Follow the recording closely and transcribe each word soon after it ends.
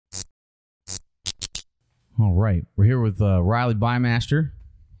All right. We're here with Riley Bymaster,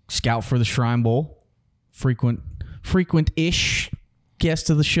 scout for the Shrine Bowl, frequent-ish guest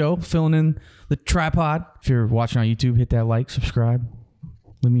of the show, filling in the tripod. If you're watching on YouTube, hit that like, subscribe,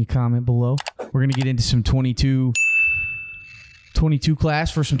 leave me a comment below. We're going to get into some 22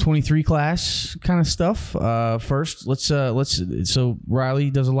 class for some 23 class kind of stuff. First, so Riley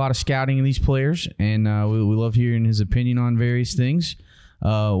does a lot of scouting in these players, and we love hearing his opinion on various things.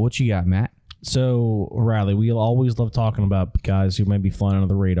 What you got, Matt? So, Riley, we always love talking about guys who might be flying under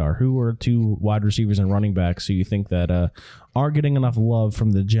the radar. Who are two wide receivers and running backs who you think that are getting enough love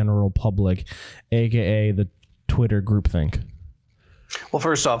from the general public, a.k.a. the Twitter groupthink? Well,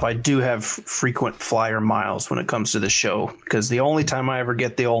 first off, I do have frequent flyer miles when it comes to this show, because the only time I ever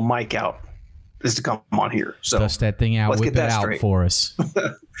get the old mic out is to come on here. So dust that thing out, whip it out for us.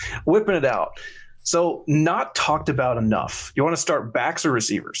 Whipping it out. So, not talked about enough. You want to start backs or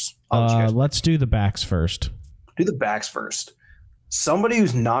receivers? Let's do the backs first. Do the backs first. Somebody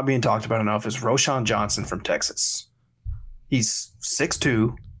who's not being talked about enough is Roschon Johnson from Texas. He's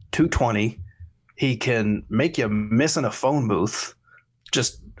 6'2", 220. He can make you miss in a phone booth.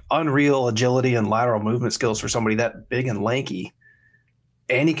 Just unreal agility and lateral movement skills for somebody that big and lanky.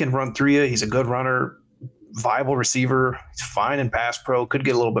 And he can run through you. He's a good runner, viable receiver. He's fine in pass pro. Could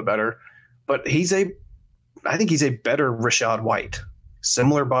get a little bit better. But I think he's a better Rachaad White.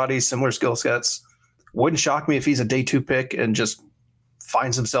 Similar body, similar skill sets. Wouldn't shock me if he's a day 2 pick and just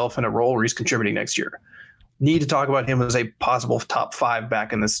finds himself in a role where he's contributing next year. Need to talk about him as a possible top 5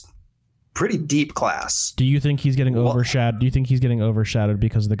 back in this pretty deep class. Do you think he's getting overshadowed? Do you think he's getting overshadowed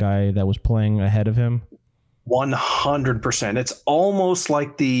because of the guy that was playing ahead of him? 100%. It's almost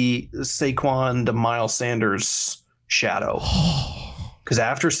like the Saquon to Miles Sanders shadow. Because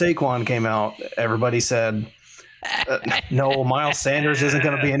after Saquon came out, everybody said, no, Miles Sanders isn't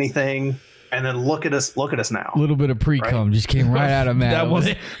going to be anything. And then look at us now. A little bit of pre-cum just came right out of Matt.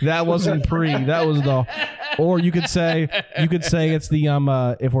 that wasn't pre. That was the. Or you could say it's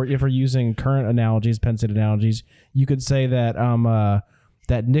the if we're using current analogies, Penn State analogies, you could say that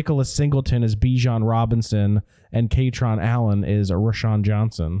that Nicholas Singleton is Bijan Robinson and Katron Allen is a Roschon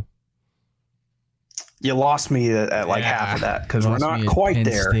Johnson. You lost me at like half of that because we're not quite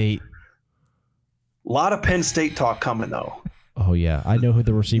there. State. A lot of Penn State talk coming though. Oh yeah, I know who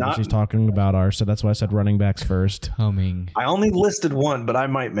the receivers he's talking about are, so that's why I said running backs first. Coming. I only listed one, but I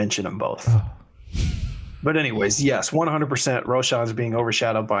might mention them both. But anyways, yes, 100% Roschon's being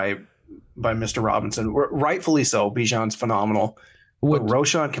overshadowed by Mr. Robinson. Rightfully so. Bijan's phenomenal. But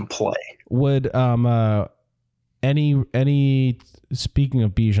Roschon can play. Would any speaking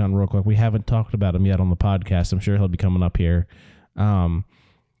of Bijan real quick, we haven't talked about him yet on the podcast. I'm sure he'll be coming up here.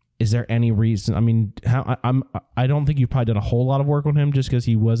 Is there any reason? I mean, I don't think you've probably done a whole lot of work on him just because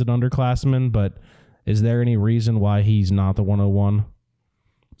he was an underclassman, but is there any reason why he's not the 101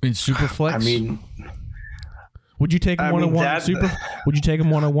 in Superflex? I mean, would you take him 101 in Super? Would you take him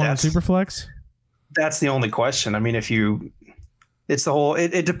 101 in Superflex? That's the only question. I mean, it's the whole.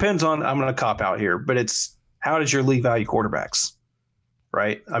 It depends on. I'm going to cop out here, but it's how does your league value quarterbacks,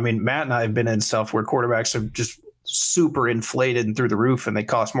 right? I mean, Matt and I have been in stuff where quarterbacks are just super inflated and through the roof, and they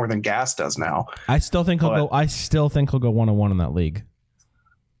cost more than gas does now. I still think he'll go 101 in that league.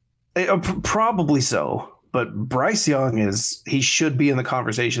 Probably so, but Bryce Young he should be in the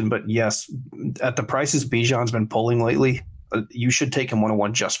conversation. But yes, at the prices Bijan's been pulling lately, you should take him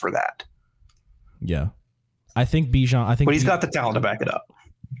 101 just for that. Yeah, I think Bijan. But he's got the talent to back it up.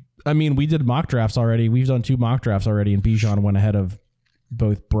 I mean, we did mock drafts already. We've done 2 mock drafts already, and Bijan went ahead of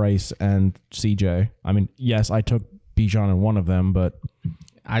both Bryce and CJ. I mean, yes, I took Bijan in one of them, but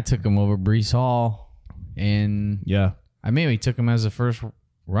I took him over Breece Hall, and yeah, I maybe took him as the first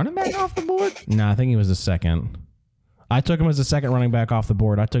running back off the board. No, I think he was the second. I took him as the second running back off the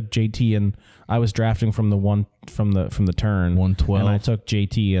board. I took JT, and I was drafting from the turn 112, and I took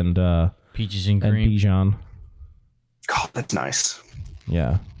JT and Peaches and Cream and Bijan. God, that's nice.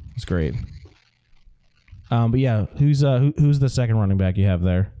 Yeah, it's great. But yeah, who's the second running back you have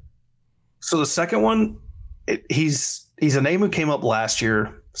there? So the second one, he's a name who came up last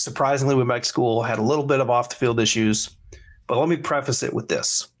year. Surprisingly, went back to school, had a little bit of off the field issues. But let me preface it with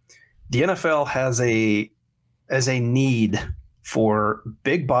this: the NFL has a need for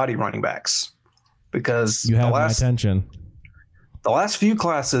big body running backs because you have my attention. The last few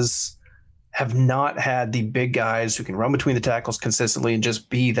classes have not had the big guys who can run between the tackles consistently and just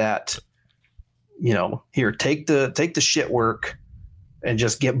be that. You know, here, take the shit work and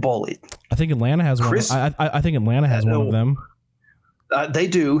just get bullied. I think Atlanta has one. I think Atlanta has one of them. They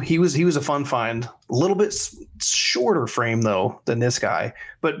do. He was a fun find. A little bit shorter frame though than this guy,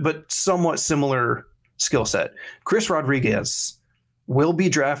 but somewhat similar skill set. Chris Rodriguez will be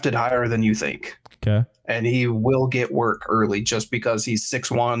drafted higher than you think. Okay. And he will get work early just because he's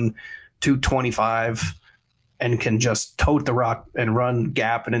 6'1", 225, and can just tote the rock and run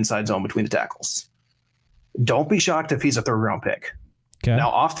gap and inside zone between the tackles. Don't be shocked if he's a third-round pick. Okay. Now,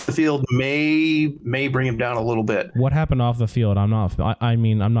 off the field may bring him down a little bit. What happened off the field? I'm not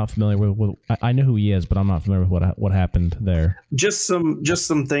familiar with I know who he is, but I'm not familiar with what happened there. Just some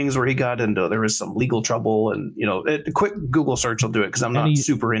things where he got into. There was some legal trouble, and a quick Google search will do it because I'm not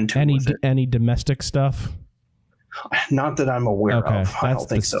super into it. Any domestic stuff. Not that I'm aware of. I don't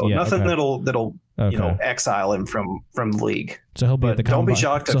think so. Yeah, nothing okay. that'll exile him from the league. So he'll be at the combine. Don't be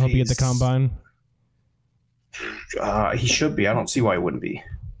shocked. So he'll be at the combine. He should be. I don't see why he wouldn't be.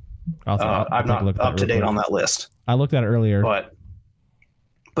 I'm not up to date on that list. I looked at it earlier. But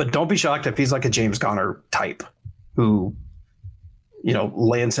don't be shocked if he's like a James Conner type who,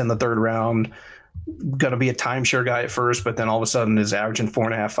 lands in the third round, going to be a timeshare guy at first, but then all of a sudden is averaging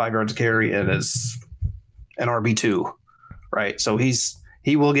 4.5, 5 yards a carry and is an RB2, right? So he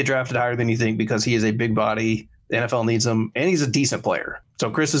will get drafted higher than you think because he is a big body. The NFL needs him, and he's a decent player. So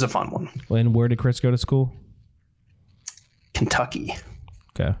Chris is a fun one. And where did Chris go to school? Kentucky.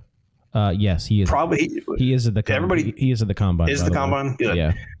 Okay. Yes, he is. Probably he is at the combine. He is at the combine. Is the combine good?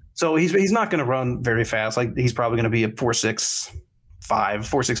 Yeah. So he's not going to run very fast. Like he's probably going to be a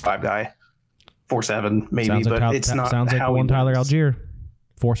 4.65 guy, 4.7 maybe. But it's not. Sounds like one Tyler Algier,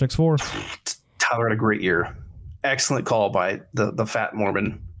 4.64. Tyler had a great year. Excellent call by the Fat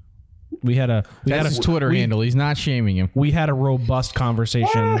Mormon. That's his Twitter handle. He's not shaming him. We had a robust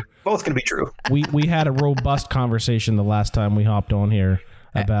conversation. Both can be true. We had a robust conversation the last time we hopped on here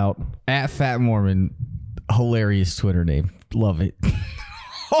about at Fat Mormon. Hilarious Twitter name. Love it.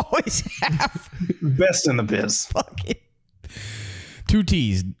 Always have. Best in the biz. Fuck it. 2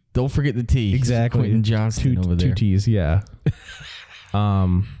 T's. Don't forget the T. Exactly. Quentin Johnston over there. 2 T's. Yeah.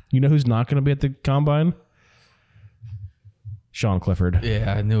 You know who's not going to be at the combine? Sean Clifford.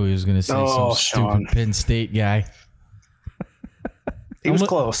 Yeah, I knew he was going to say some stupid Penn State guy. He was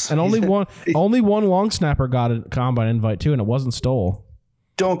close. And only one long snapper got a combine invite too, and it wasn't Stoll.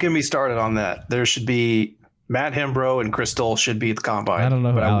 Don't get me started on that. There should be Matt Hembrow and Chris Stoll should be at the combine. I don't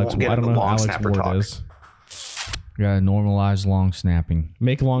know who Alex Ward is. Got to normalize long snapping.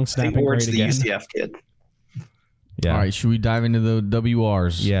 Make long snapping great again. The UCF kid. Yeah. All right, should we dive into the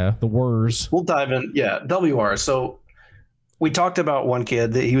WRs? Yeah, the WRs. We'll dive in. Yeah, WRs. So we talked about one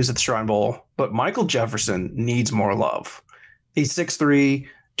kid that he was at the Shrine Bowl, but Michael Jefferson needs more love. He's 6'3",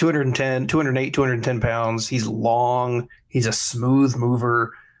 208, 210 pounds. He's long. He's a smooth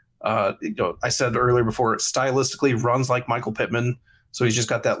mover. I said earlier before, stylistically runs like Michael Pittman. So he's just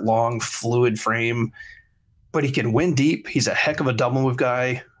got that long, fluid frame. But he can win deep. He's a heck of a double move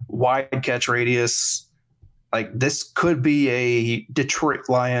guy. Wide catch radius. Like this could be a Detroit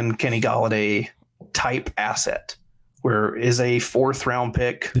Lion, Kenny Golladay type asset. Where is a 4th round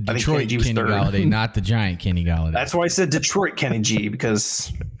pick. The Detroit Kenny Golladay, not the giant Kenny Golladay. That's why I said Detroit Kenny G,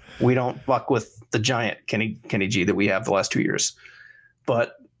 because we don't fuck with the giant Kenny G that we have the last 2 years.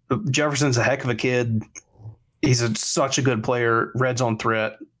 But Jefferson's a heck of a kid. He's such a good player, red zone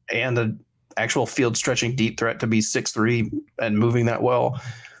threat, and an actual field stretching deep threat to be 6'3" and moving that well.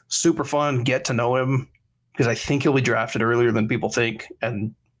 Super fun. Get to know him because I think he'll be drafted earlier than people think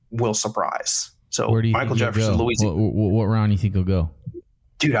and will surprise. So where do you Michael Jefferson, Louisiana. What round do you think he'll go?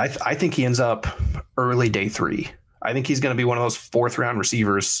 Dude, I think he ends up early day 3. I think he's going to be one of those 4th round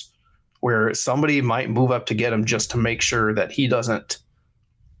receivers where somebody might move up to get him just to make sure that he doesn't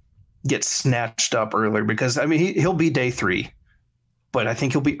get snatched up earlier. Because, I mean, he'll be day 3, but I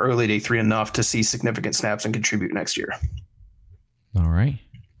think he'll be early day 3 enough to see significant snaps and contribute next year. All right.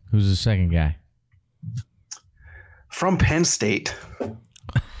 Who's the second guy? From Penn State.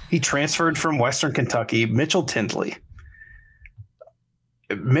 He transferred from Western Kentucky, Mitchell Tinsley.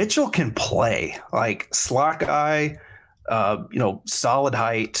 Mitchell can play like slot guy, solid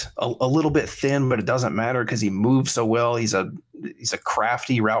height, a little bit thin, but it doesn't matter because he moves so well. He's a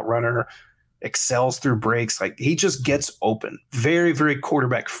crafty route runner, excels through breaks. Like he just gets open. Very, very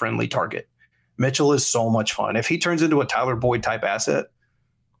quarterback friendly target. Mitchell is so much fun. If he turns into a Tyler Boyd type asset,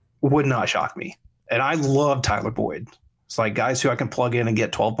 would not shock me. And I love Tyler Boyd. It's like guys who I can plug in and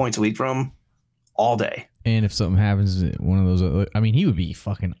get 12 points a week from all day. And if something happens, one of those, I mean, he would be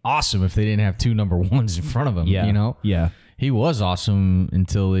fucking awesome if they didn't have 2 number 1s in front of him. Yeah. You know? Yeah. He was awesome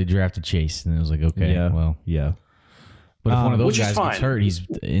until they drafted Chase. And it was like, okay, yeah. Well. Yeah. But if one of those guys gets hurt, he's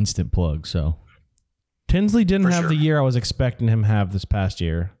an instant plug. So Tinsley didn't have the year I was expecting him to have this past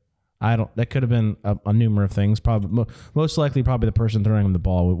year. That could have been a number of things. Probably most likely, the person throwing him the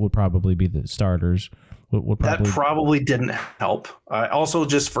ball would probably be the starters. That probably didn't help. Also,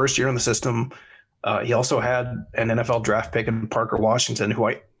 just first year in the system, he also had an NFL draft pick in Parker Washington, who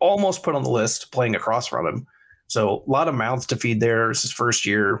I almost put on the list playing across from him. So a lot of mouths to feed there. It's his first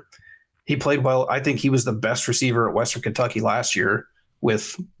year. He played well. I think he was the best receiver at Western Kentucky last year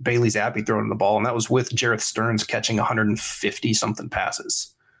with Bailey Zappi throwing the ball, and that was with Jareth Stearns catching 150-something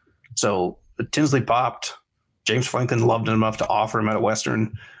passes. So Tinsley popped. James Franklin loved him enough to offer him at a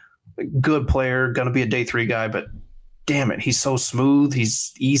Western. Good player, going to be a day 3 guy, but damn it, he's so smooth.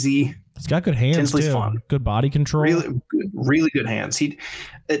 He's easy. He's got good hands, Tinsley's too. Fun. Good body control. Really good hands.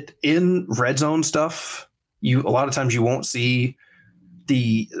 In red zone stuff, a lot of times you won't see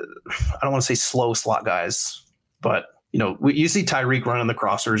I don't want to say slow slot guys, but you see Tyreek running the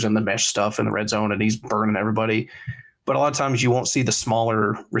crossers and the mesh stuff in the red zone, and he's burning everybody. But a lot of times you won't see the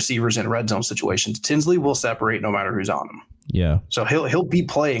smaller receivers in red zone situations. Tinsley will separate no matter who's on him. Yeah. So he'll be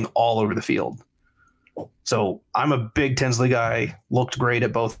playing all over the field. So I'm a big Tinsley guy. Looked great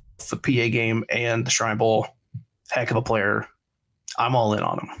at both the PA game and the Shrine Bowl. Heck of a player. I'm all in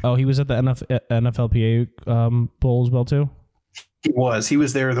on him. Oh, he was at the NFLPA Bowl as well too? He was. He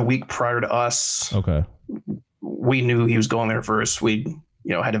was there the week prior to us. Okay. We knew he was going there first. We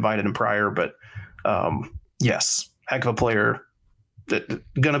had invited him prior, but yes, heck of a player.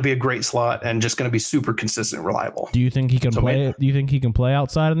 Going to be a great slot and just going to be super consistent and reliable. Do you think he can play? Do you think he can play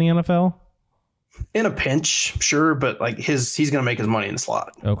outside in the NFL? In a pinch, sure, but he's going to make his money in the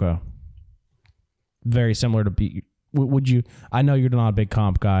slot. Okay. Very similar to B. Would you? I know you're not a big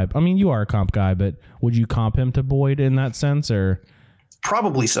comp guy. I mean, you are a comp guy, but would you comp him to Boyd in that sense, or?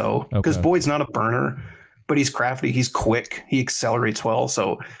 Probably so, because Boyd's not a burner, but he's crafty. He's quick. He accelerates well.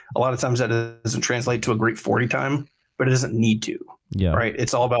 So a lot of times that doesn't translate to a great 40 time, but it doesn't need to. Yeah. Right.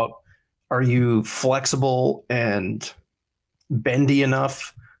 It's all about, are you flexible and bendy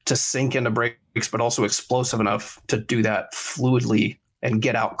enough to sink into breaks, but also explosive enough to do that fluidly and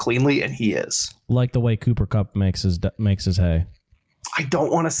get out cleanly? And he is. Like the way Cooper Kupp makes his hay. I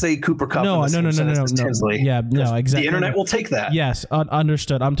don't want to say Cooper Kupp. No. Tinsley. Yeah, no, exactly. The internet will take that. Yes,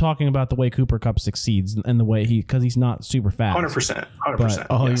 understood. I'm talking about the way Cooper Kupp succeeds and the way because he's not super fast. 100%.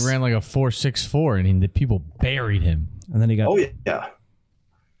 Oh, yes. He ran like a 4.64 and the people buried him. And then he got. Oh yeah.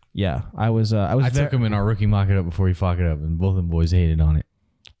 Yeah, I took him in our rookie mock it up before he fucked it up, and both of them boys hated on it.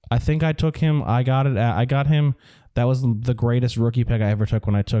 I think I took him. I got him. That was the greatest rookie pick I ever took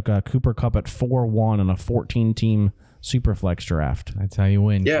when I took Cooper Kupp at 4-1 in a 14-team Superflex draft. That's how you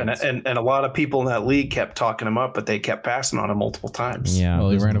win. Yeah, and a lot of people in that league kept talking him up, but they kept passing on him multiple times. Yeah, well,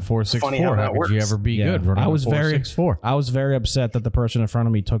 he ran a 4.64. How could you ever be good? I was very upset that the person in front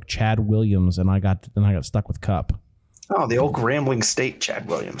of me took Chad Williams, and I got stuck with Kupp. Oh, the old Grambling State Chad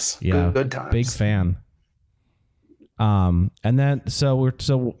Williams. Yeah, good times. Big fan. And then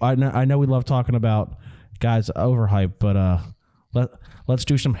I know we love talking about guys overhyped, but let's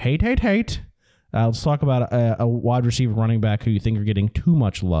do some hate. Let's talk about a wide receiver running back who you think are getting too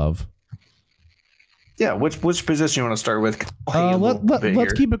much love. Yeah, which position you want to start with?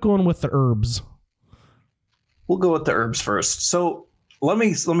 Let's keep it going with the herbs. We'll go with the herbs first. So let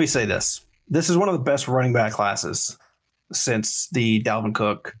me say this. This is one of the best running back classes since the Dalvin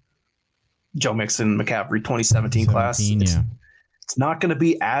Cook, Joe Mixon, McCaffrey 2017 class. It's not going to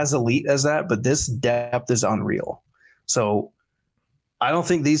be as elite as that, but this depth is unreal. So I don't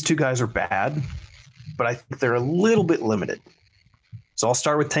think these two guys are bad, but I think they're a little bit limited. So I'll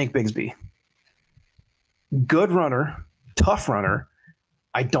start with Tank Bigsby. Good runner, tough runner.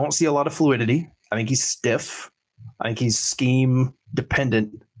 I don't see a lot of fluidity. I think he's stiff. I think he's scheme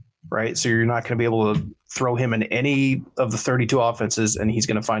dependent, right? So you're not going to be able to throw him in any of the 32 offenses and he's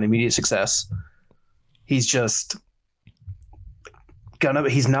going to find immediate success. He's just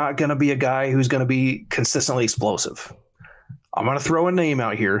he's not going to be a guy who's going to be consistently explosive. I'm going to throw a name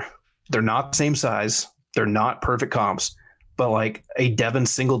out here. They're not the same size. They're not perfect comps, but like a Devin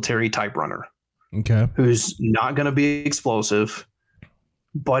Singletary type runner. Okay. Who's not going to be explosive,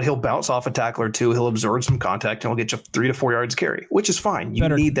 but he'll bounce off a tackle or two. He'll absorb some contact and he'll get you 3 to 4 yards carry, which is fine. You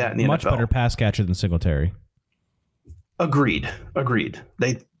need that in the much NFL. Much better pass catcher than Singletary. Agreed.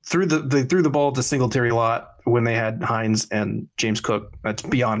 They threw the ball to Singletary a lot when they had Hines and James Cook. That's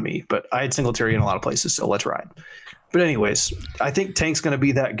beyond me, but I had Singletary in a lot of places, so let's ride. But anyways, I think Tank's going to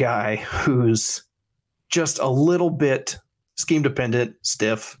be that guy who's just a little bit scheme dependent,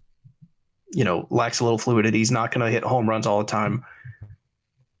 stiff, lacks a little fluidity. He's not going to hit home runs all the time.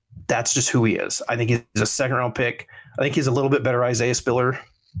 That's just who he is. I think he's a second round pick. I think he's a little bit better Isaiah Spiller.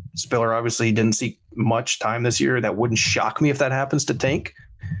 Spiller obviously didn't see much time this year. That wouldn't shock me if that happens to Tank.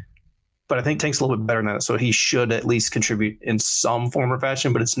 But I think Tank's a little bit better than that. So he should at least contribute in some form or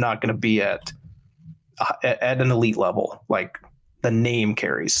fashion, but it's not going to be at at an elite level. Like the name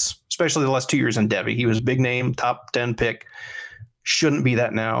carries, especially the last 2 years in Devy. He was a big name, top 10 pick. Shouldn't be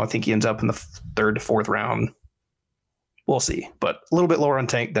that now. I think he ends up in the third to fourth round. We'll see, but a little bit lower on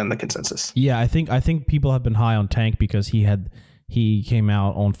Tank than the consensus. Yeah, I think people have been high on Tank because he came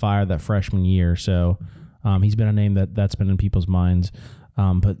out on fire that freshman year. So he's been a name that's been in people's minds.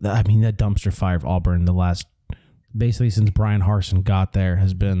 But I mean, that dumpster fire of Auburn the last, basically since Brian Harsin got there,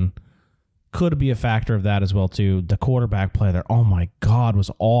 could be a factor of that as well too. The quarterback play there, oh my God, was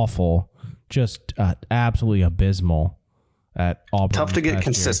awful, just absolutely abysmal at Auburn. Tough to get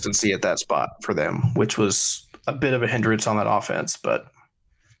consistency at that spot for them, which was a bit of a hindrance on that offense. But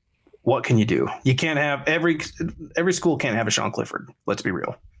what can you do? You can't have every school can't have a Sean Clifford. Let's be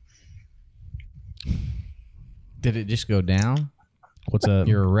real. Did it just go down? What's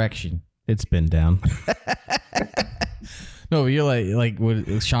your erection? It's been down. No, but you're like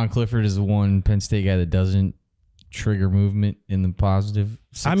what, Sean Clifford is the one Penn State guy that doesn't trigger movement in the positive.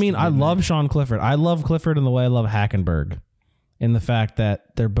 I mean, I love Sean Clifford. I love Clifford in the way I love Hackenberg. In the fact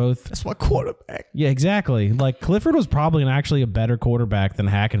that they're both... That's my quarterback. Yeah, exactly. Like, Clifford was probably actually a better quarterback than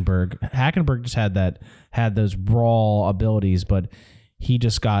Hackenberg. Hackenberg just had those raw abilities, but he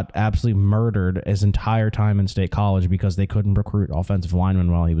just got absolutely murdered his entire time in State College because they couldn't recruit offensive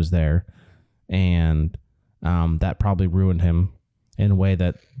linemen while he was there. And that probably ruined him in a way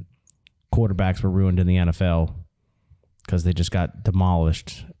that quarterbacks were ruined in the NFL because they just got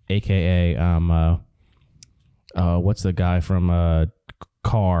demolished, a.k.a. What's the guy from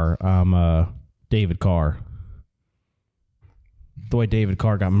Carr? David Carr. The way David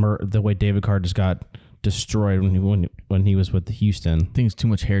Carr just got destroyed when he was with Houston. I think it's too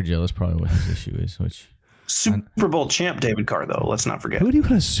much hair gel. That's probably what his issue is. Which Super Bowl champ David Carr, though. Let's not forget. Who did he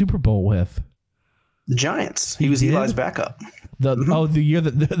win a Super Bowl with? The Giants. He was Eli's backup. The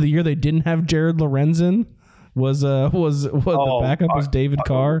year they didn't have Jared Lorenzen was the backup was David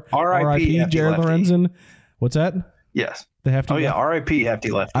Carr. R.I.P. Jared Lorenzen. What's that? Yes. The hefty. Oh yeah, R.I.P. Hefty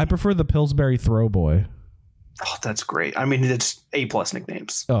lefty. I prefer the Pillsbury Throw Boy. Oh, that's great. I mean, it's A+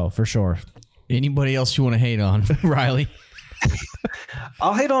 nicknames. Oh, for sure. Anybody else you want to hate on, Riley?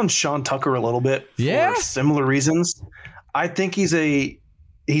 I'll hate on Sean Tucker a little bit for similar reasons. I think he's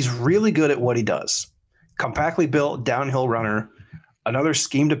really good at what he does. Compactly built downhill runner, another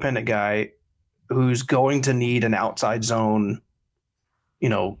scheme dependent guy who's going to need an outside zone,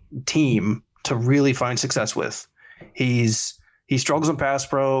 team to really find success with. He struggles in pass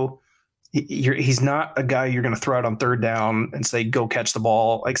pro. He's not a guy you're going to throw out on third down and say, go catch the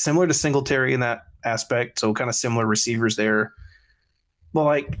ball, like similar to Singletary in that aspect. So kind of similar receivers there. But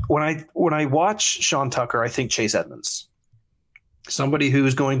like when I watch Sean Tucker, I think Chase Edmonds, somebody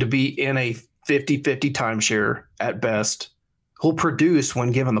who's going to be in a 50-50 timeshare at best. He'll produce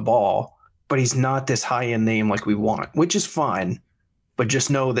when given the ball, but he's not this high-end name like we want, which is fine. But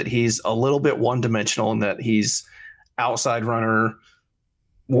just know that he's a little bit one-dimensional and that he's outside runner,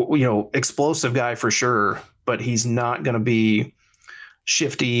 explosive guy for sure, but he's not going to be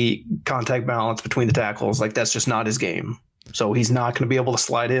shifty contact balance between the tackles. Like that's just not his game. So he's not going to be able to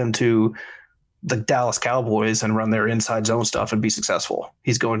slide into the Dallas Cowboys and run their inside zone stuff and be successful.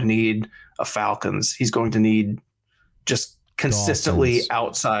 He's going to need a Falcons. He's going to need just consistently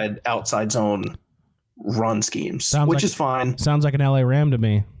outside zone run schemes, which is fine. Sounds like an LA Ram to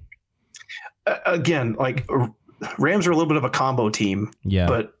me. Again, like Rams are a little bit of a combo team. Yeah.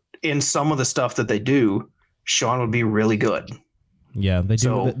 But in some of the stuff that they do, Sean would be really good. Yeah, they do.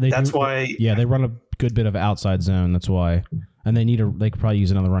 So that's why. Yeah, they run a good bit of outside zone. That's why, and they could probably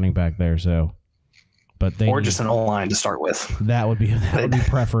use another running back there. So, but just an O-line to start with. That would be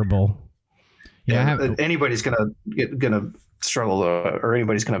preferable. Yeah, anybody's gonna struggle, or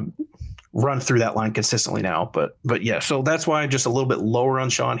anybody's gonna run through that line consistently now. But yeah, so that's why I'm just a little bit lower on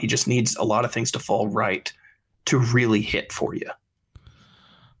Sean. He just needs a lot of things to fall right to really hit for you.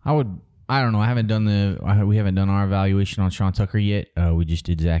 I don't know. We haven't done our evaluation on Sean Tucker yet. We just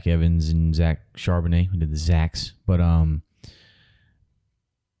did Zach Evans and Zach Charbonnet. We did the Zachs, but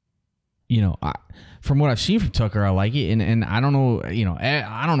from what I've seen from Tucker, I like it. And I don't know,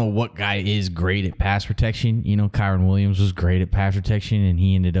 I don't know what guy is great at pass protection. Kyron Williams was great at pass protection, and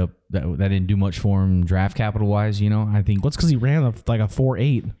he ended up that didn't do much for him draft capital wise. I think that's because he ran like a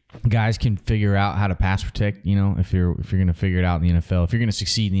 4.8. Guys can figure out how to pass protect. If you're going to figure it out in the NFL, if you're going to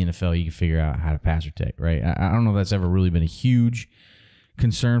succeed in the NFL, you can figure out how to pass protect, right? I don't know if that's ever really been a huge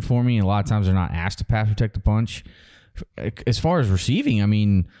concern for me. A lot of times they're not asked to pass protect a bunch. As far as receiving, I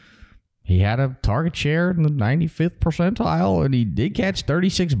mean, he had a target share in the 95th percentile, and he did catch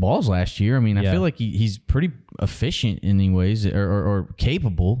 36 balls last year. I mean, I feel like he's pretty efficient in many ways, or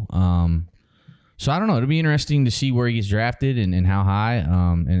capable. So I don't know. It'll be interesting to see where he gets drafted and how high.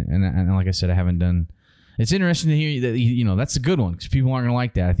 And like I said, I haven't done. It's interesting to hear that that's a good one because people aren't going to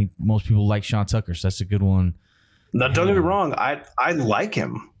like that. I think most people like Sean Tucker, so that's a good one. Now, don't get me wrong. I like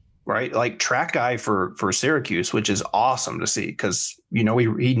him, right? Like track guy for Syracuse, which is awesome to see because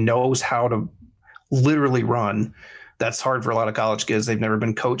he knows how to literally run. That's hard for a lot of college kids. They've never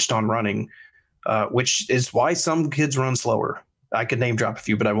been coached on running, which is why some kids run slower. I could name drop a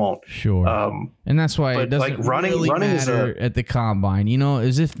few, but I won't. Sure. And that's why it doesn't running matter at the combine.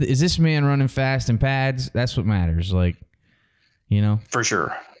 Is this man running fast in pads? That's what matters. For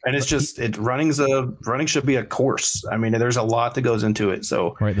sure. And it's just running should be a course. I mean, there's a lot that goes into it.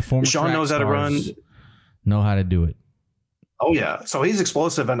 So right, the former Sean knows how to run, know how to do it. Oh yeah, so he's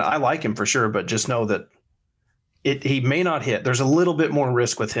explosive, and I like him for sure. But just know that he may not hit. There's a little bit more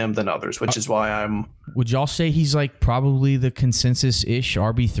risk with him than others, which is why I'm. Would y'all say he's like probably the consensus-ish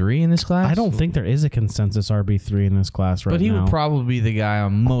RB3 in this class? I don't think there is a consensus RB3 in this class right now. But he would probably be the guy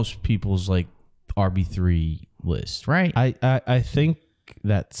on most people's like RB3 list, right? I think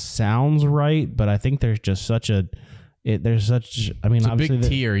that sounds right, but I think there's just such a. There's such. I mean, it's obviously a big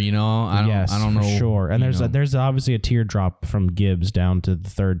tier, I don't know. Sure, and there's obviously a tier drop from Gibbs down to the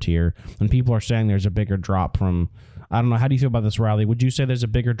third tier, and people are saying there's a bigger drop from. I don't know. How do you feel about this, Riley? Would you say there's a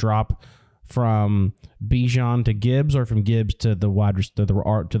bigger drop from Bijan to Gibbs, or from Gibbs to the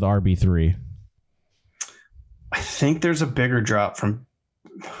RB3? I think there's a bigger drop from.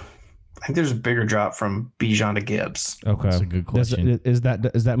 Bijan to Gibbs. Okay, that's a good question. Does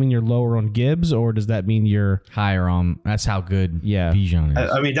that mean you're lower on Gibbs, or does that mean you're higher on? That's how good Bijan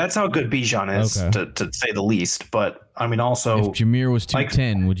is. I mean, that's how good Bijan is, to say the least. But I mean, also, if Jameer was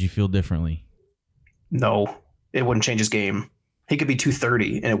 210, would you feel differently? No, it wouldn't change his game. He could be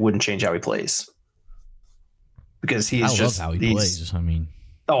 230, and it wouldn't change how he plays. Because he is just how he plays. I mean,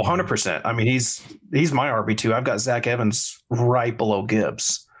 100%. I mean, he's my RB2. I've got Zach Evans right below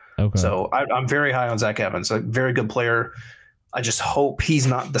Gibbs. Okay. So I'm very high on Zach Evans, a very good player. I just hope he's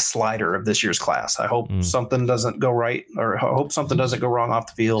not the slider of this year's class. I hope something doesn't go right, or I hope something doesn't go wrong off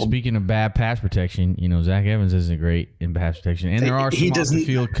the field. Speaking of bad pass protection, Zach Evans isn't great in pass protection, and there are some off the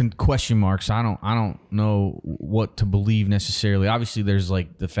field question marks. I don't know what to believe necessarily. Obviously, there's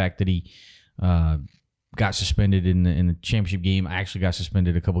like the fact that he got suspended in the championship game. I actually got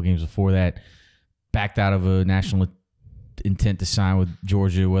suspended a couple games before that. Backed out of a national intent to sign with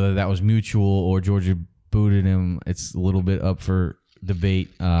Georgia, whether that was mutual or Georgia booted him, it's a little bit up for debate.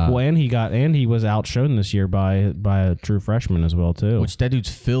 And he was outshone this year by a true freshman as well too. Which that dude's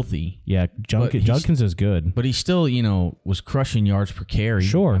filthy. Yeah, Judkins is good, but he still was crushing yards per carry.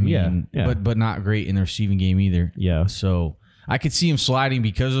 Sure, I mean, yeah. but not great in the receiving game either. Yeah, so I could see him sliding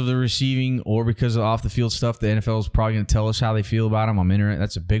because of the receiving or because of off the field stuff. The NFL is probably going to tell us how they feel about him. I'm interested.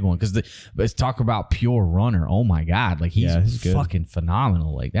 That's a big one because let's talk about pure runner. Oh my God, like he's fucking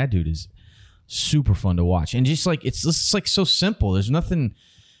phenomenal. Like that dude is super fun to watch, and just like it's just like so simple. There's nothing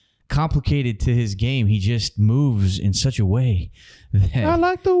complicated to his game. He just moves in such a way that I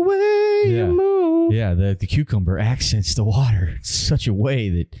like the way you move. Yeah, the cucumber accents the water in such a way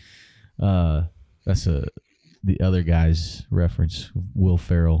that that's the other guy's reference, Will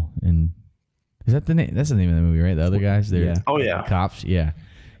Ferrell, and is that the name? That's the name of the movie, right? The other guys, they're cops. Yeah,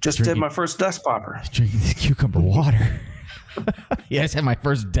 did my first desk popper. Drinking the cucumber water. Yeah, I just had my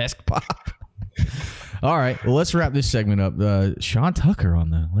first desk pop. All right, well, let's wrap this segment up. Sean Tucker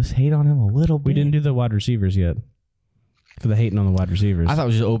let's hate on him a little bit. We didn't do the wide receivers yet. For the hating on the wide receivers, I thought it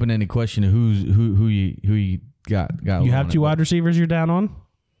was just an open-ended question of who you got. You have two wide receivers you're down on.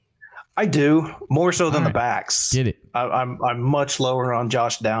 I do, more so than the backs. Get it? I'm much lower on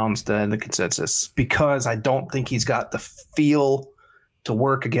Josh Downs than the consensus because I don't think he's got the feel to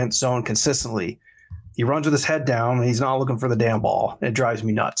work against zone consistently. He runs with his head down, and he's not looking for the damn ball. It drives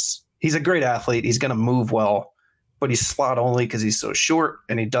me nuts. He's a great athlete. He's going to move well, but he's slot only because he's so short,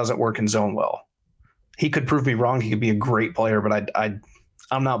 and he doesn't work in zone well. He could prove me wrong. He could be a great player, but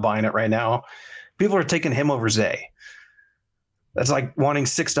I'm not buying it right now. People are taking him over Zay. That's like wanting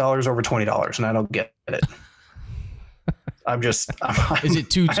 $6 over $20, and I don't get it. Is it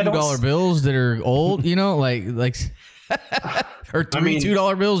two $2 bills that are old? Or three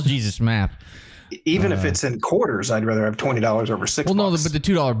 $2 bills? Jesus, math. Even if it's in quarters, I'd rather have $20 over $6. Well, no, but the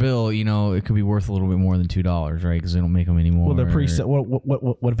 $2 bill, it could be worth a little bit more than $2, right? Because they don't make them anymore. Well, they're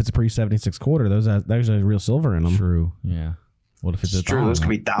what if it's a pre-76 quarter? There's a real silver in them. True. Yeah. What if it's true? Those could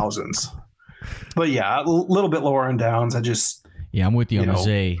be thousands. But yeah, a little bit lower on Downs. Yeah, I'm with you on the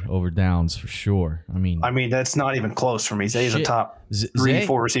Zay over Downs for sure. I mean, that's not even close for me. Zay's a top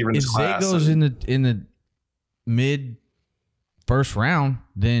 3-4 receiver in this class. If Zay goes in the mid first round,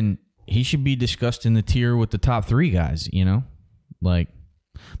 then he should be discussed in the tier with the top 3 guys, you know? Like,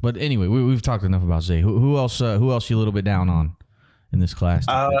 but anyway, we've talked enough about Zay. Who else you a little bit down on in this class?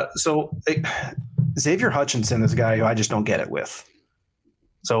 Xavier Hutchinson is a guy who I just don't get it with.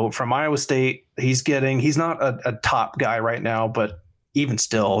 So from Iowa State, he's not a top guy right now, but even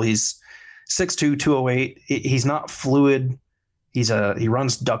still, he's 6'2", 208. He's not fluid. He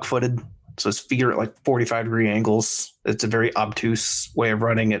runs duck-footed, so his feet are at like 45-degree angles. It's a very obtuse way of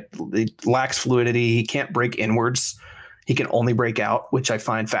running. It lacks fluidity. He can't break inwards. He can only break out, which I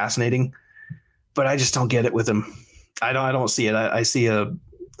find fascinating. But I just don't get it with him. I don't see it. I see a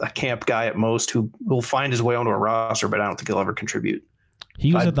camp guy at most who will find his way onto a roster, but I don't think he'll ever contribute.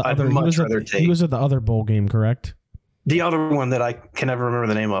 He was at the other bowl game, correct? The other one that I can never remember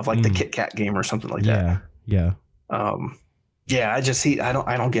the name of, like the Kit Kat game or something like that. Yeah. I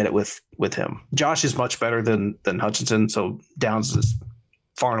don't get it with him. Josh is much better than Hutchinson, so Downs is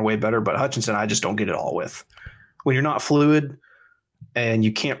far and away better, but Hutchinson I just don't get it all with. When you're not fluid and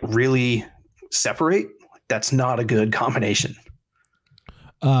you can't really separate, that's not a good combination.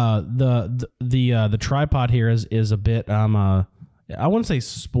 The tripod here is a bit I wouldn't say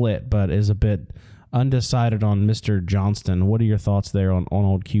split, but is a bit undecided on Mr. Johnston. What are your thoughts there on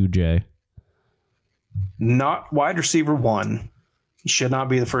old QJ? Not wide receiver 1. He should not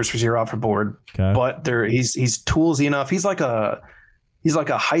be the first receiver off the board. Okay. But he's toolsy enough. He's like a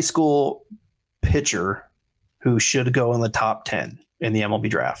high school pitcher who should go in the top 10 in the MLB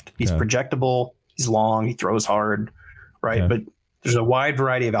draft. He's projectable. He's long. He throws hard, right? Okay. But there's a wide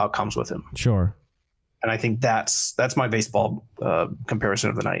variety of outcomes with him. Sure. And I think that's my baseball comparison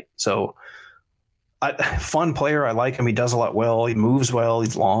of the night. So, fun player. I like him. He does a lot well. He moves well.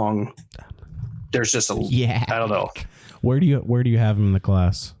 He's long. There's just I don't know. Where do you have him in the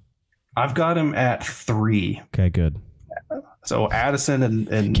class? I've got him at 3. Okay, good. So Addison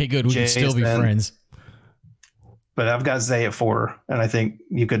and okay, good. We can still be friends. But I've got Zay at 4, and I think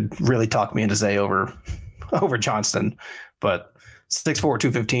you could really talk me into Zay over Johnston. But 6'4",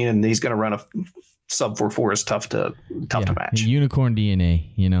 215, and he's going to run a sub 4.4 is tough to match. Unicorn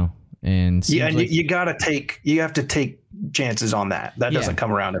DNA, you know, and you have to take chances on that. That doesn't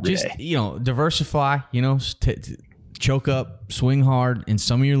come around every day. You know, diversify. You know, choke up, swing hard in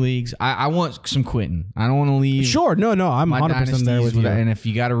some of your leagues. I want some quitting. I don't want to leave. Sure, no, I'm 100% there with you. And if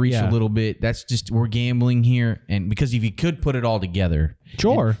you got to reach a little bit, that's just we're gambling here. And because if you could put it all together,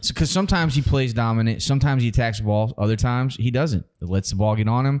 sure. Because sometimes he plays dominant, sometimes he attacks the ball, other times he doesn't. It lets the ball get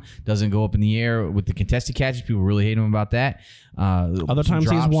on him, doesn't go up in the air with the contested catches. People really hate him about that. Other times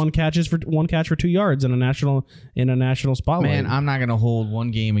he's one catch for 2 yards in a national spotlight. Man, I'm not going to hold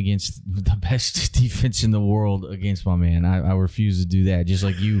one game against the best defense in the world against my man. I refuse to do that. Just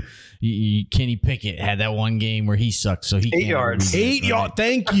like you Kenny Pickett had that one game where he sucked, so he 8 yards. 8 yards.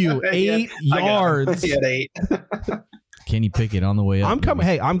 Thank you. 8 yards. He had 8. Kenny Pickett on the way up. I'm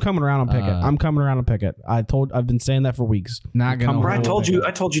coming around on Pickett. I'm coming around on Pickett. I've been saying that for weeks. Not gonna. I told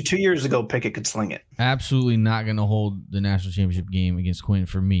you 2 years ago Pickett could sling it. Absolutely not gonna hold the national championship game against Quinn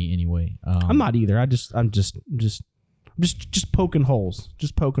for me anyway. I'm not either. I'm just poking holes.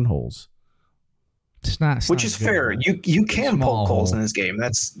 Just poking holes. Which is fair. You can poke holes in his game.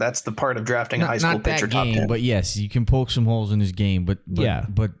 That's the part of drafting a high school pitcher top 10. But yes, you can poke some holes in his game. But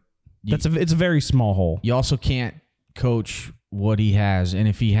it's a very small hole. You also can't coach what he has, and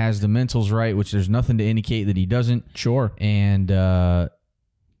if he has the mentals right, which there's nothing to indicate that he doesn't. Sure. And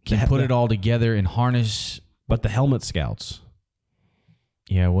can put it all together and harness. But the helmet scouts.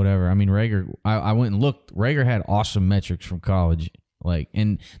 Yeah, whatever. I mean, Rager. I went and looked. Rager had awesome metrics from college. Like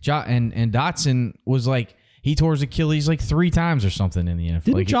and Dotson was like he tore his Achilles like 3 times or something in the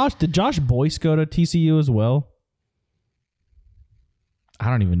NFL. Did Josh Boyce go to TCU as well? I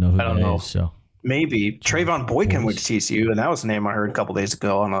don't even know who that is. So maybe Trayvon Boykin went to TCU, and that was a name I heard a couple days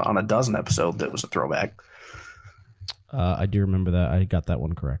ago on a dozen episode that was a throwback. I do remember that. I got that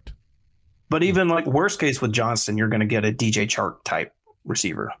one correct. But even like worst case with Johnston, you're going to get a DJ Chark type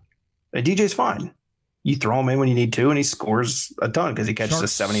receiver. A DJ's fine. You throw him in when you need to, and he scores a ton because he catches a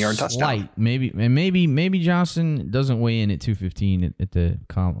 70-yard touchdown. Maybe Johnson doesn't weigh in at 215 at the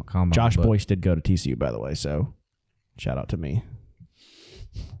combine. Josh Boyce did go to TCU, by the way, so shout out to me.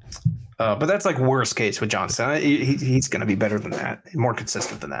 But that's like worst case with Johnson. He's going to be better than that, more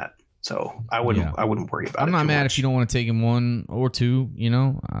consistent than that. So I wouldn't worry about it. I'm not mad if you don't want to take him 1 or 2. You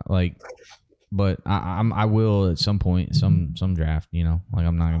know, but I will at some point, some draft. You know, like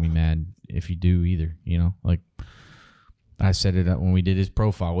I'm not gonna be mad if you do either. You know, like I said it when we did his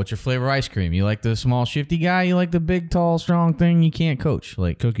profile. What's your flavor of ice cream? You like the small shifty guy? You like the big tall strong thing you can't coach?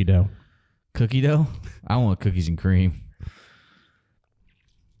 Like cookie dough. Cookie dough? I want cookies and cream.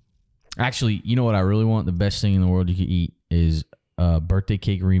 Actually, you know what I really want? The best thing in the world you could eat is birthday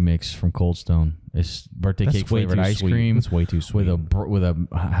cake remix from Cold Stone. It's birthday cake flavored ice cream. It's way too sweet. With a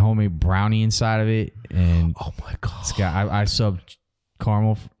homemade brownie inside of it, and oh my god, it's got I subbed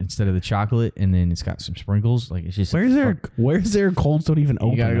caramel instead of the chocolate, and then it's got some sprinkles. Like it's just where's there Cold Stone even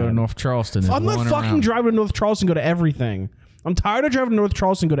open? You gotta go to North Charleston. I'm not fucking driving to North Charleston. Go to everything. I'm tired of driving to North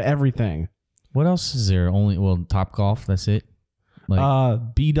Charleston. Go to everything. What else is there? Top Golf. That's it.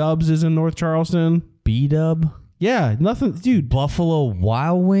 Like B Dubs is in North Charleston. B Dub. Yeah, nothing, dude. Buffalo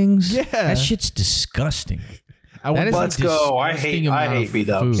Wild Wings. Yeah, that shit's disgusting. Let's go. I hate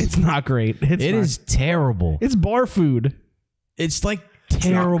B-Dubs. It's not great. It is terrible. It's bar food. It's like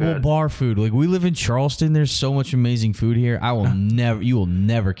terrible bar food. Like we live in Charleston. There's so much amazing food here. You will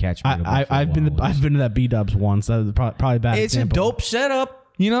never catch me. I've been to that B-Dubs once. That was probably a bad example. It's a dope setup,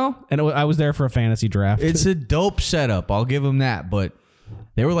 you know. And I was there for a fantasy draft. It's a dope setup. I'll give them that. But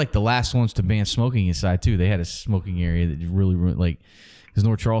they were like the last ones to ban smoking inside too. They had a smoking area that really like because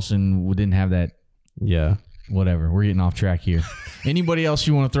North Charleston didn't have that. Yeah. Whatever. We're getting off track here. Anybody else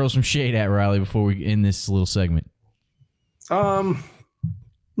you want to throw some shade at, Riley, before we end this little segment?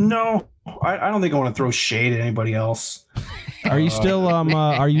 No, I don't think I want to throw shade at anybody else. Are you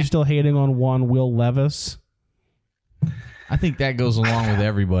still hating on one Will Levis? I think that goes along with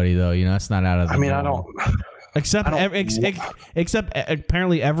everybody, though. You know, that's not out of the norm. I don't. Except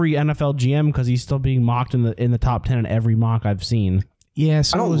apparently every NFL GM, because he's still being mocked in the top 10 in every mock I've seen. Yeah,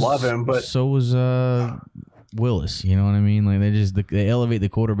 I don't love him, but so was Willis. You know what I mean? Like they elevate the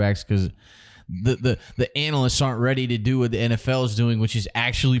quarterbacks because the analysts aren't ready to do what the NFL is doing, which is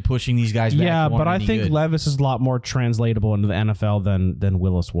actually pushing these guys back. Yeah, but I think Levis is a lot more translatable into the NFL than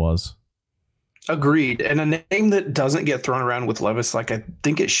Willis was. Agreed. And a name that doesn't get thrown around with Levis like I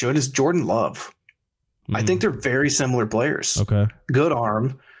think it should is Jordan Love. I think they're very similar players. Okay. Good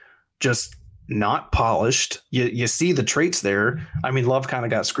arm, just not polished. You see the traits there. I mean, Love kind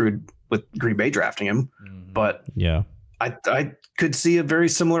of got screwed with Green Bay drafting him, but yeah, I could see a very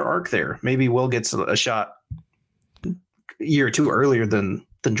similar arc there. Maybe Will gets a shot a year or two earlier than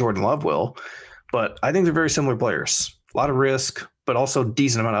Jordan Love will, but I think they're very similar players. A lot of risk, but also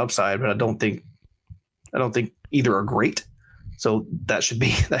decent amount of upside. But I don't think either are great. So that should be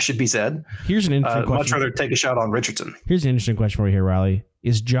said. Here's an interesting question. Much rather take a shot on Richardson. Here's an interesting question for you here, Riley.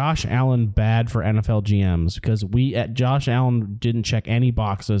 Is Josh Allen bad for NFL GMs? Because Josh Allen didn't check any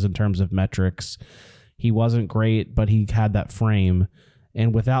boxes in terms of metrics. He wasn't great, but he had that frame.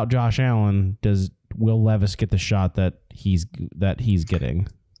 And without Josh Allen, does Will Levis get the shot that he's getting?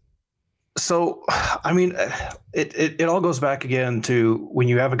 So, I mean, it all goes back again to when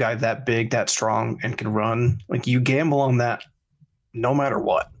you have a guy that big, that strong, and can run. Like you gamble on that. No matter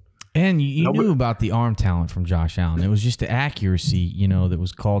what. And you knew about the arm talent from Josh Allen. It was just the accuracy, you know, that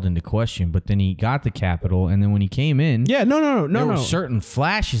was called into question. But then he got the capital, and then when he came in, there were certain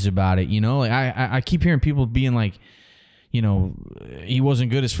flashes about it. You know, like I keep hearing people being like, you know, he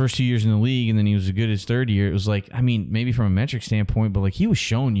wasn't good his first 2 years in the league, and then he was good his third year. It was like, I mean, maybe from a metric standpoint, but like he was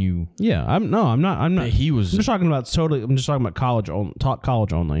showing you. Yeah, I'm not. He was. I'm just talking about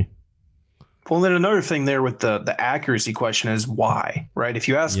college only. Well, then another thing there with the accuracy question is why, right? If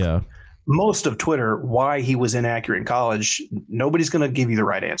you ask most of Twitter why he was inaccurate in college, nobody's going to give you the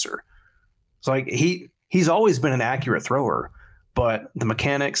right answer. It's like he's always been an accurate thrower, but the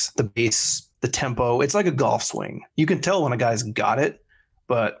mechanics, the base, the tempo, it's like a golf swing. You can tell when a guy's got it,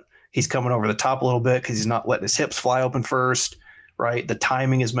 but he's coming over the top a little bit because he's not letting his hips fly open first, right? The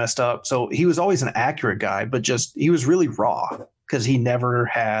timing is messed up. So he was always an accurate guy, but he was really raw because he never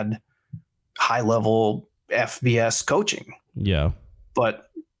had high level FBS coaching. Yeah. But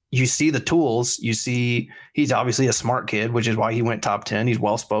you see the tools, you see he's obviously a smart kid, which is why he went top 10. He's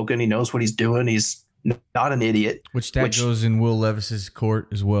well spoken. He knows what he's doing. He's not an idiot. Which goes in Will Levis's court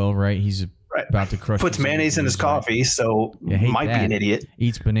as well, right? He's about to crush. Puts mayonnaise in his coffee, so might be an idiot.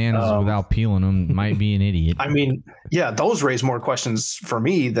 Eats bananas without peeling them, might be an idiot. I mean, yeah, those raise more questions for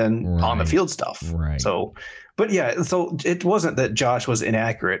me than on the field stuff. Right. So, but yeah, so it wasn't that Josh was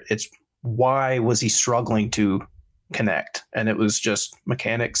inaccurate. It's why was he struggling to connect? And it was just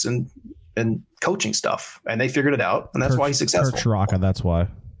mechanics and coaching stuff. And they figured it out. And that's why he's successful. Kirk Shraka, that's why.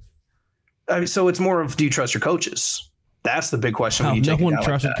 I mean, so it's more of, do you trust your coaches? That's the big question. No one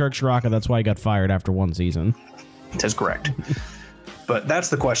trusted Kirk Shraka. That's why he got fired after one season. That's correct. But that's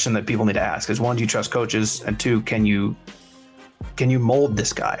the question that people need to ask is, one, do you trust coaches? And two, can you mold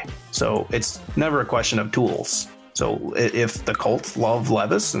this guy? So it's never a question of tools. So if the Colts love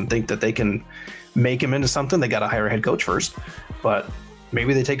Levis and think that they can make him into something, they got to hire a head coach first. But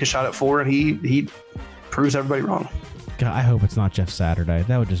maybe they take a shot at 4 and he proves everybody wrong. God, I hope it's not Jeff Saturday.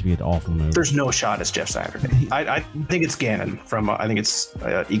 That would just be an awful move. There's no shot it's Jeff Saturday. I think it's Gannon from I think it's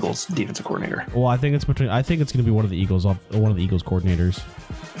Eagles defensive coordinator. Well, I think it's going to be one of the Eagles coordinators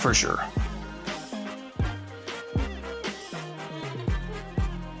for sure.